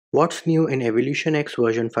What's new in Evolution X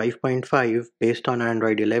version 5.5 based on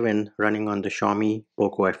Android 11 running on the Xiaomi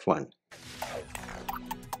Poco F1?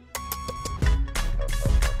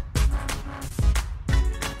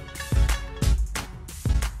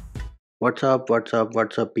 What's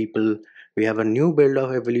up people? We have a new build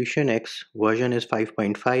of Evolution X, version is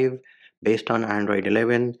 5.5 based on Android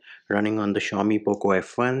 11 running on the Xiaomi Poco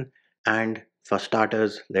F1, and for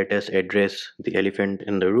starters let us address the elephant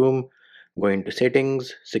in the room. Go into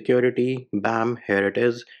settings, security, bam, here it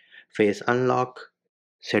is, face unlock,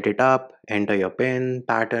 set it up, enter your pin,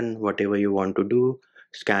 pattern, whatever you want to do,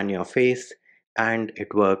 scan your face, and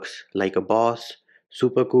it works like a boss,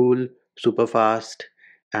 super cool, super fast,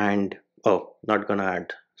 and oh, not gonna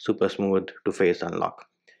add super smooth to face unlock.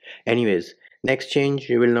 Anyways, next change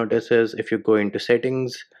you will notice is if you go into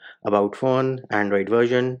settings, about phone, Android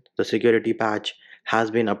version, the security patch has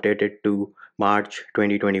been updated to March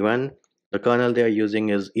 2021. The kernel they are using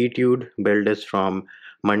is Etude, build is from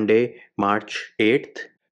Monday, March 8th.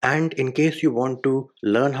 And in case you want to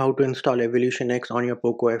learn how to install Evolution X on your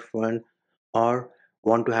Poco F1 or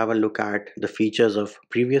want to have a look at the features of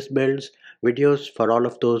previous builds, videos for all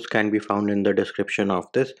of those can be found in the description of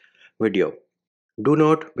this video. Do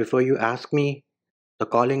note before you ask me, the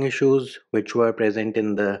calling issues which were present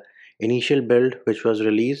in the initial build which was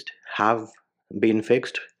released have been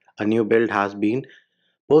fixed. A new build has been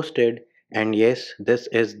posted, and yes, this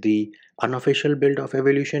is the unofficial build of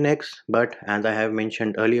Evolution X, but as I have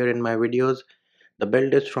mentioned earlier in my videos, the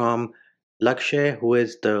build is from Lakshay, who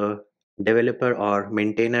is the developer or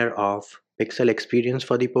maintainer of Pixel Experience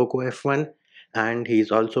for the Poco F1, and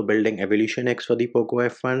he's also building Evolution X for the Poco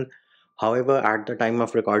F1. However, at the time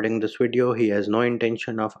of recording this video, he has no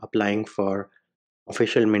intention of applying for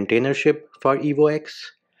official maintainership for Evo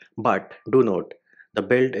X, but do note, the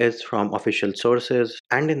build is from official sources,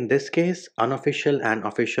 and in this case, unofficial and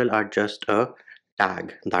official are just a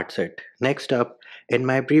tag. That's it. Next up, in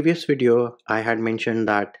my previous video, I had mentioned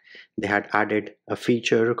that they had added a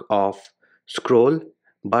feature of scroll,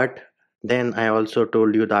 but then I also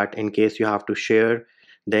told you that in case you have to share,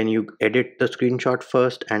 then you edit the screenshot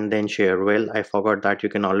first and then share. Well, I forgot that you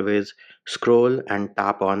can always scroll and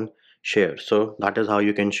tap on share. So that is how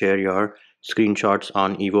you can share your screenshots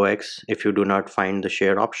on Evo X. If you do not find the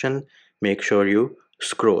share option, make sure you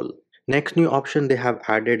scroll. Next new option they have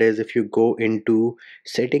added is if you go into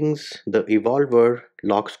settings, the evolver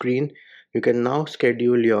lock screen, you can now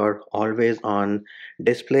schedule your always on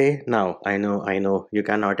display. Now I know you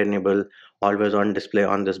cannot enable always on display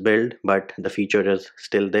on this build, but the feature is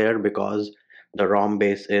still there because the ROM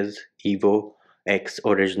base is Evo X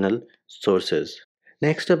original sources.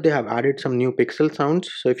 Next up, they have added some new pixel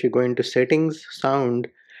sounds. So if you go into settings, sound,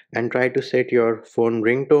 and try to set your phone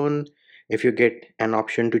ringtone, if you get an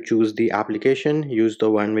option to choose the application, use the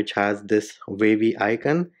one which has this wavy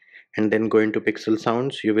icon, and then go into pixel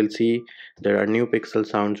sounds, you will see there are new pixel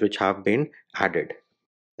sounds which have been added.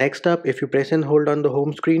 Next up, if you press and hold on the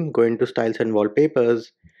home screen, go into styles and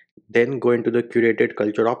wallpapers, then go into the curated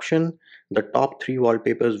culture option. The top three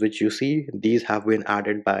wallpapers which you see, these have been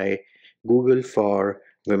added by Google for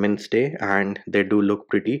Women's Day and they do look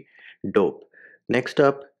pretty dope. Next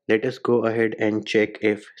up, let us go ahead and check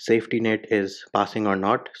if safety net is passing or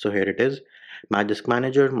not. So here it is. Magisk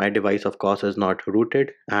Manager, my device of course is not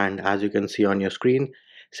rooted, and as you can see on your screen,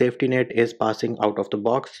 safety net is passing out of the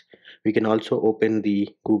box. We can also open the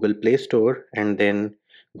Google Play Store and then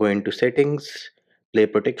go into settings. Play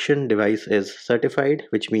protection device is certified,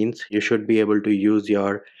 which means you should be able to use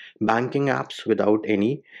your banking apps without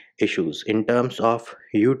any issues. In terms of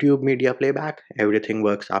YouTube media playback, everything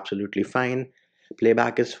works absolutely fine.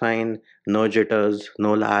 Playback is fine, no jitters,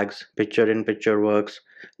 no lags, picture in picture works,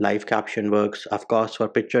 live caption works. Of course, for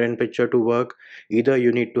picture in picture to work, either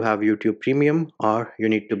you need to have YouTube Premium or you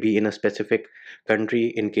need to be in a specific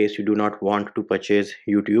country in case you do not want to purchase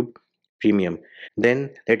YouTube Premium.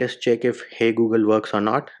 Then let us check if Hey Google works or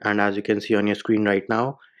not, and as you can see on your screen right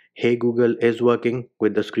now, Hey Google is working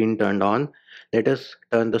with the screen turned on. Let us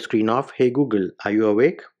turn the screen off. Hey Google, are you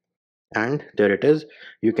awake? And there it is.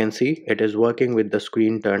 You can see it is working with the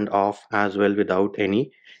screen turned off as well without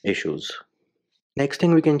any issues. Next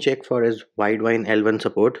thing we can check for is Widevine L1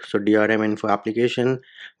 support. So DRM info application,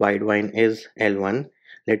 Widevine is L1.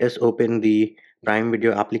 Let us open the Prime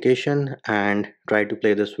Video application and try to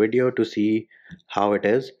play this video to see how it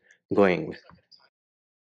is going.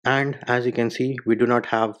 And as you can see, we do not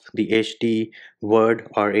have the HD word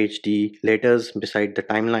or HD letters beside the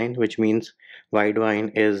timeline, which means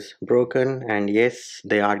Widevine is broken, and yes,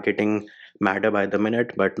 they are getting matter by the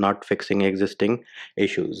minute but not fixing existing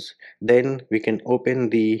issues. Then we can open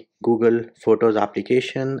the Google Photos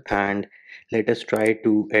application and let us try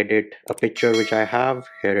to edit a picture which I have.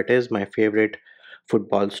 Here it is, my favorite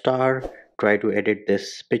football star. Try to edit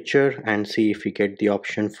this picture and see if we get the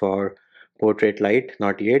option for portrait light.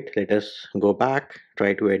 Not yet. Let us go back,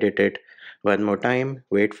 try to edit it one more time,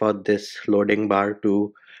 wait for this loading bar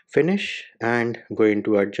to finish and going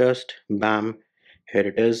to adjust. Bam, here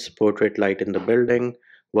it is, portrait light in the building,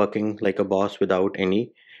 working like a boss without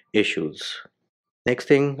any issues. Next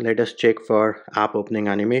thing, let us check for app opening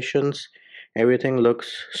animations. Everything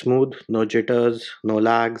looks smooth, no jitters, no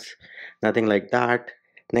lags, nothing like that.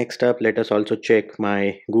 Next up, let us also check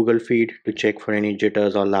my Google feed to check for any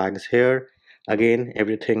jitters or lags here. Again,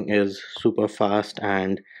 everything is super fast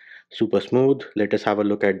and super smooth. Let us have a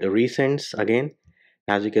look at the recents again.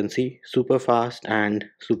 As you can see, super fast and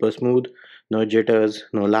super smooth, no jitters,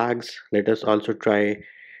 no lags. Let us also try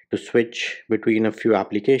to switch between a few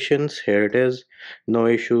applications. Here it is, no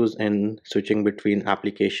issues in switching between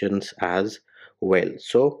applications as well.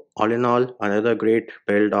 So all in all, another great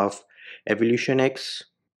build of Evolution X,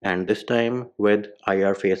 and this time with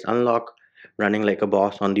IR face unlock, running like a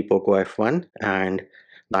boss on the Poco F1. And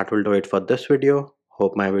that will do it for this video.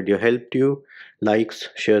 Hope my video helped you. Likes,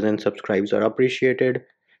 shares and subscribes are appreciated.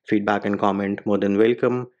 Feedback and comment more than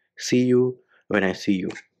welcome. See you when I see you.